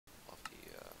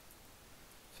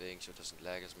so it doesn't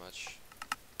lag as much.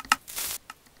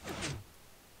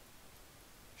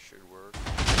 Should work.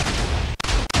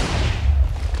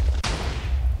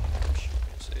 As you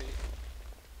can see,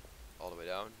 all the way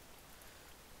down.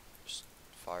 Just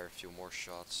fire a few more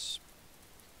shots.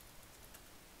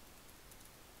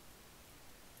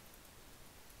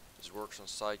 This works on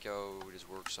Psycho, this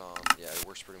works on, yeah, it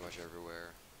works pretty much everywhere.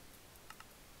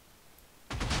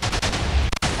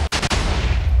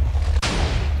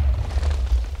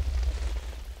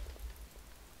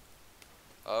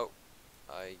 Oh,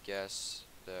 I guess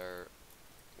there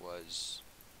was,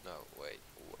 no, wait,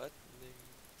 what?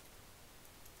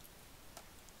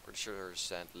 Pretty sure her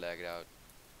sand lagged out.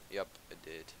 Yep, it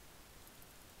did.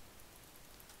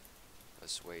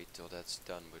 Let's wait till that's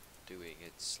done with doing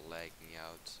its lagging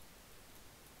out.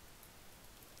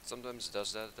 Sometimes it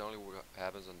does that, it only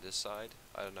happens on this side.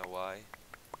 I don't know why.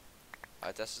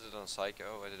 I tested it on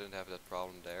Psycho, I didn't have that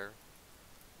problem there.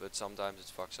 But sometimes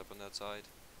it fucks up on that side.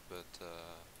 But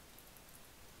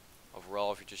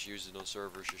overall, if you just use it on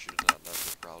servers, you should not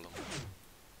have a problem.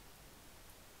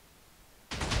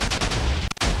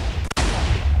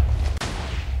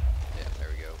 Yeah, there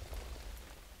we go.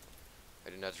 I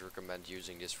do not recommend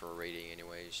using this for a raiding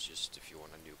anyways, just if you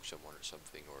want to nuke someone or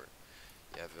something, or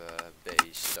you have a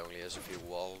base that only has a few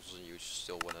walls and you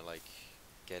still want to like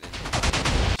get in.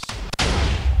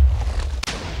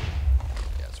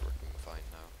 Yeah, it's working fine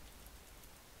now.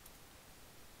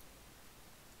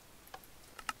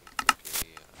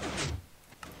 Quickly, as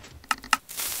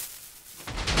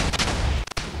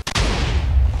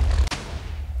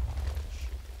you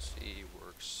can see,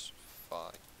 works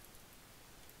fine.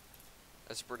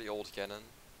 That's a pretty old cannon.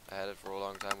 I had it for a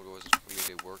long time, but it wasn't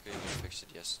completely working. I fixed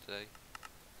it yesterday.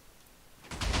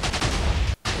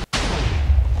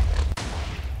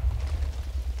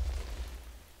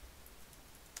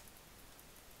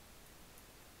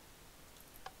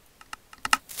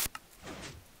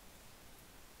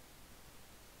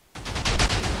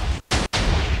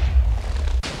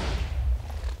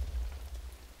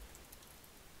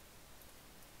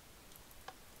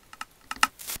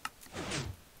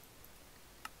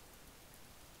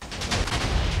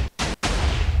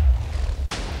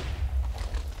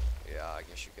 I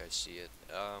guess you guys see it.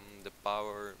 The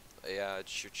power, yeah, it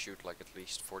should shoot like at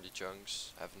least 40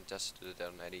 chunks. I haven't tested it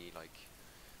on any like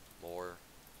more.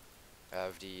 I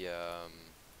have the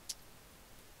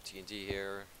TNT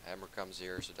here, hammer comes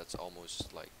here, so that's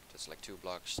almost like, that's like 2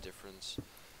 blocks difference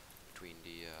between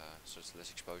the, so it's less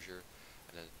exposure,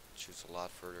 and then it shoots a lot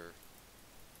further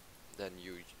than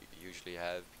you usually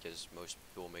have, because most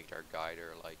people make their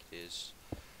guider like this.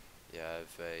 You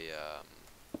have a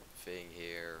thing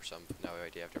here or something. Now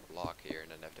they have their block here, and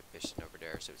then they have the piston over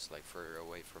there, so it's like further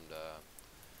away from the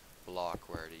block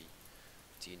where the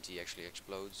TNT actually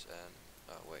explodes. And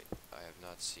wait, I have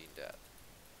not seen that.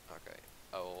 Okay,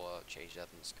 I will change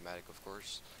that in the schematic, of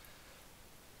course.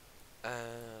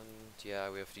 And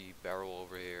yeah, we have the barrel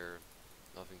over here,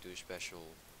 nothing too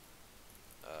special.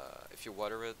 If you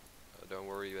water it, don't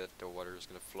worry that the water is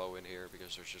gonna flow in here,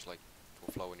 because there's just like, it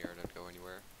will flow in here and not go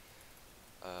anywhere.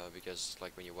 Because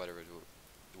like when you water it,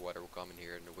 the water will come in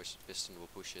here and the piston will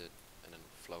push it and then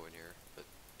flow in here, but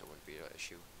that won't be an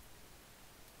issue.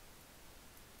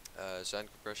 Sand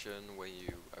compression,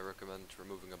 I recommend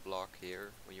removing a block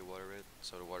here when you water it,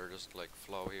 so the water doesn't like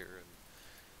flow here and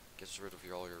gets rid of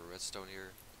all your redstone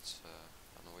here. It's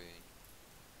annoying.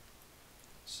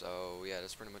 So yeah,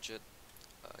 that's pretty much it.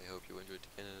 I hope you enjoyed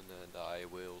the cannon, and I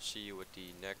will see you at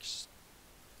the next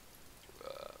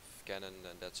cannon,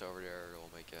 and that's over there. I'll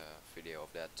make a video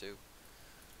of that too.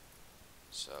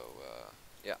 So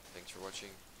yeah, thanks for watching.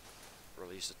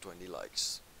 Release at 20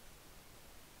 likes.